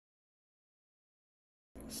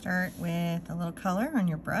Start with a little color on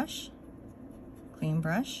your brush, clean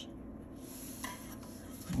brush,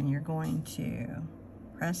 and you're going to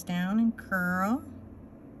press down and curl,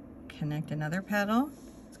 connect another petal.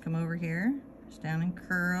 Let's come over here, press down and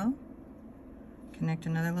curl, connect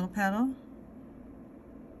another little petal,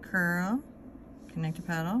 curl, connect a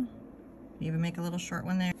petal, even make a little short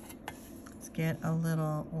one there. Let's get a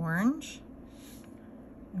little orange,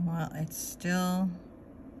 and while it's still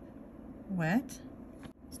wet,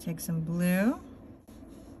 let's take some blue,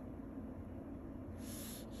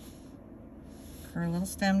 curl a little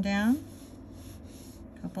stem down,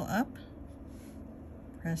 couple up,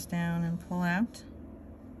 press down and pull out.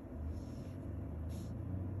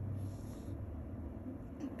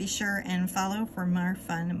 Be sure and follow for more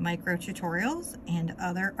fun micro tutorials and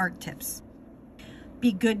other art tips.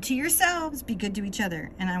 Be good to yourselves, be good to each other,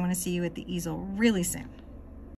 and I want to see you at the easel really soon.